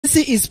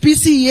excellency is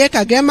PCEA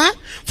Kagema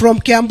from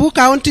Kiambu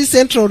County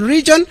Central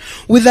Region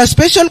with a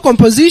special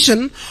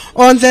composition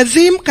on the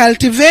theme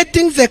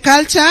Cultivating the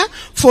Culture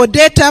for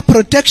Data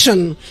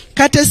Protection,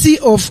 courtesy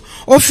of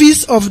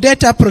Office of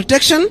Data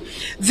Protection.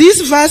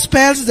 This verse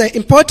spells the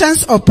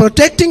importance of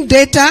protecting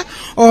data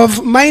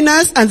of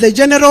minors and the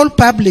general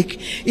public.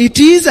 It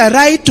is a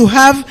right to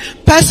have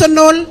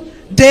personal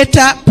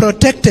data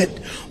protected.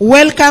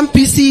 Welcome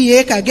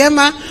PCEA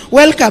Kagema.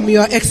 Welcome,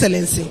 Your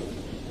Excellency.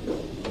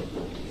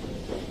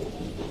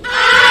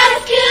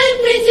 Our school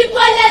principal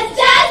has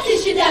just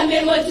issued a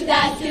memo to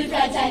the school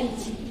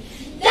fraternity.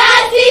 The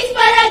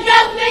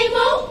 6-paragraph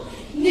memo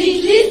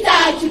neatly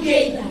tied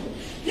together,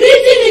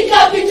 written in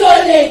capital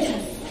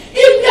letters,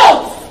 in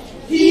blocks.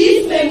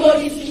 This memo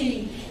is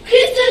clean,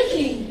 crystal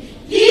clean.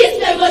 This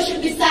memo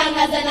should be sung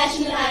as a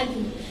national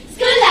anthem,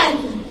 school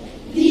anthem.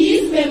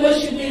 This memo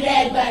should be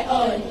read by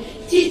all,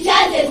 teachers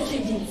and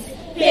students,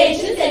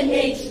 patrons and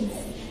matrons.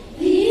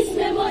 This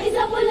memo is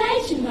a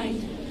polite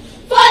reminder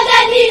for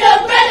the need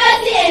of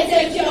privacy and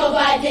safety of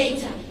our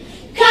data.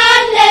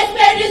 Come, let's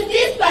peruse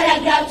this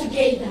paragraph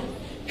together.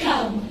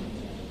 Come.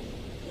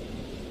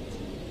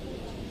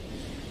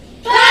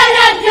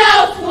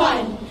 Paragraph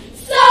 1.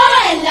 So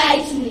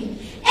enlightening,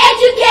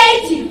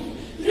 educative,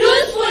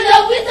 rules full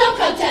of wisdom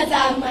captures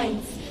our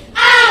minds,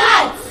 our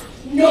hearts.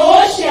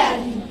 No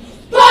sharing,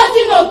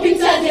 posting of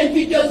pictures and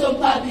videos on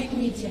public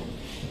media.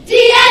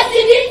 Dear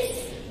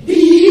students,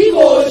 be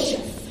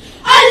cautious,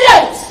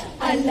 alert,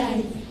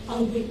 alive,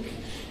 awake.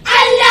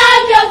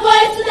 Allow your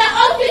voice to the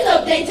Office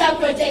of Data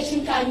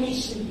Protection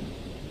Commission.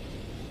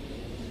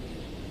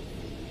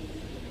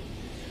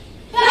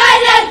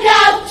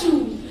 Paragraph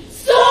 2.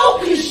 So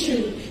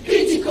crucial,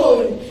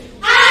 critical.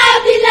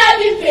 Our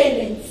beloved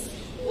parents,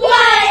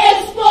 why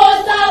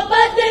expose our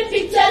birthday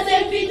pictures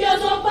and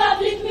videos on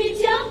public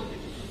media?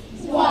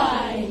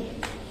 Why?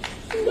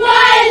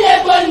 Why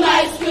label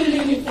my school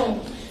uniform,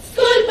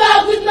 school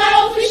bag with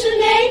my official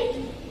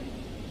name?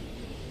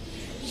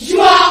 You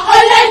are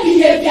online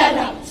behavior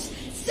wrapped.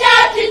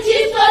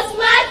 Self-critique for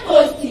smart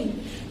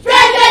posting.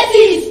 Privacy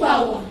is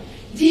power.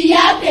 Dear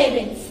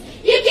parents,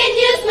 you can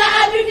use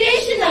my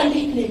abbreviation or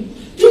nickname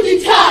to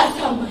deter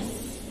scammers.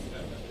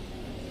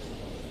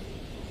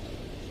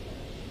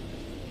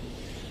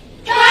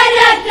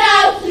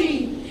 Paragraph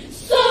 3.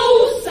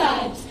 So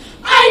sad.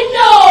 I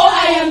know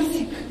I am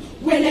sick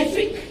when I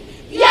freak.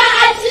 Your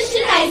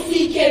attention I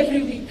seek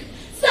every week.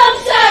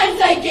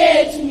 Sometimes I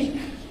get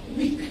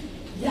weak.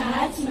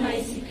 That's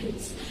my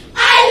secret.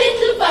 A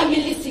little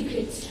family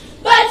secret.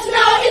 But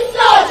now it's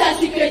not a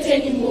secret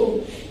anymore.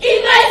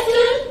 In my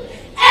school,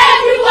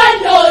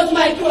 everyone knows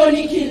my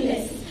chronic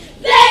illness.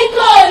 They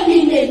call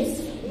me names.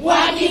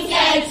 Walking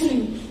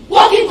skeleton,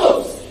 walking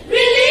corpse.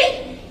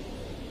 Really?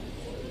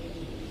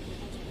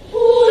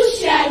 Who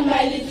shared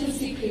my little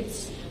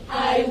secrets?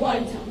 I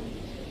wonder.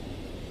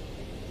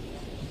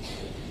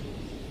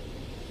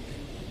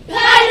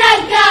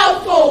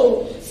 Paragraph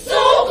 4.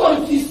 So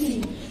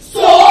confusing,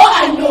 so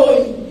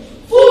annoying,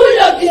 full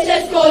of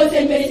distress calls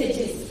and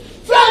messages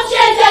from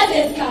strangers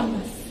and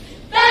scammers.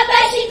 Baba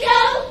Shiko,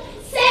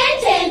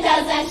 send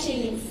 10,000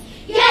 shillings.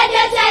 Your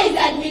daughter is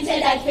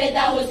admitted at Feather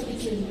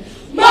Hospital.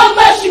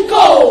 Mama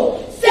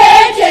Shiko,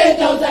 send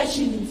 10,000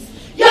 shillings.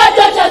 Your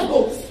daughter's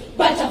box,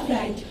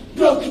 butterflied,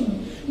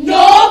 broken.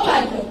 No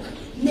padlock,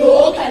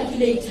 no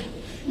calculator,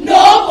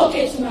 no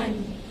pocket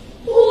money.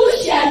 Who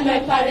shared my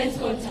parents'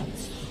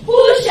 contacts?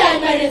 Who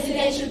shared my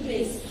residential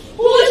place?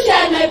 Who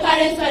shared my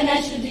parents'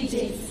 financial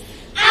details?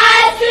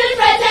 Our school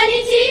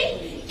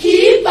fraternity,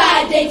 keep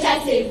our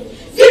data safe.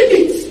 Zip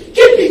it,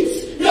 keep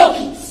it, lock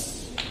it.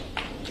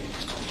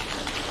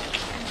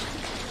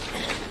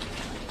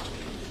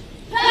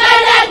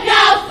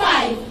 Paragraph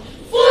 5,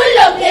 full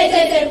of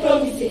pledges and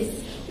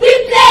promises. We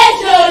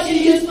pledge not to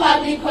use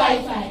public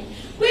Wi-Fi.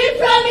 We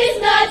promise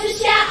not to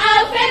share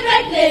our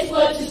favorite place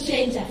for to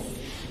strangers.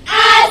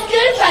 Our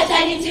school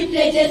fraternity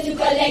pledges to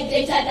collect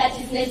data that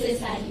is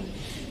necessary.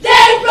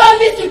 They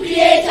promise to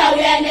create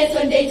awareness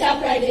on data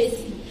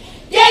privacy.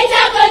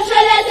 Data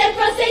controllers and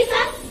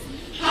processors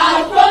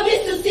have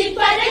promised to seek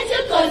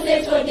parental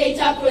consent for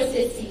data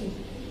processing.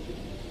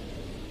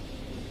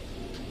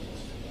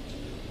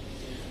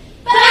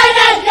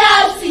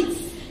 Paragraph 6,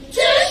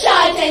 too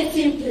short and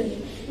simple.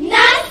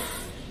 Nurse,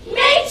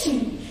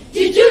 matron,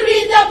 did you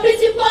read the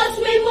principal's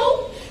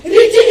memo?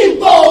 Written in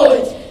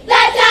bold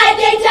that our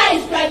data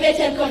is private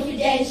and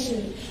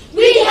confidential.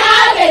 We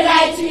have a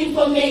right to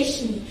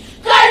information,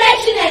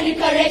 correction and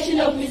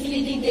recorrection of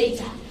misleading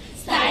data.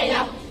 Style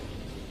up.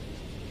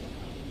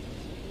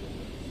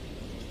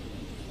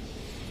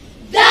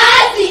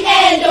 That's the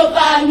end of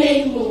our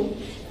memo.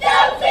 The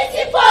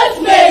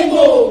principal's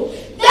memo.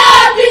 The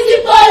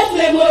principal's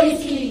memo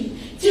is clean.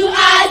 To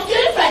our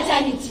school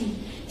fraternity,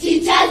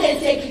 teachers and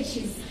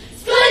secretaries,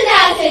 school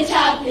nurse and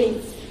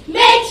chaplains,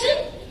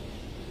 matron,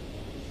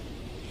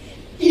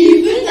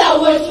 even the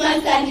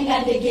watchman standing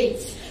at the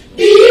gate.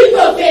 Be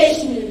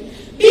professional.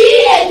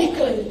 Be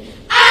ethical.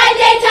 Our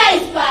data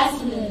is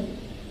personal.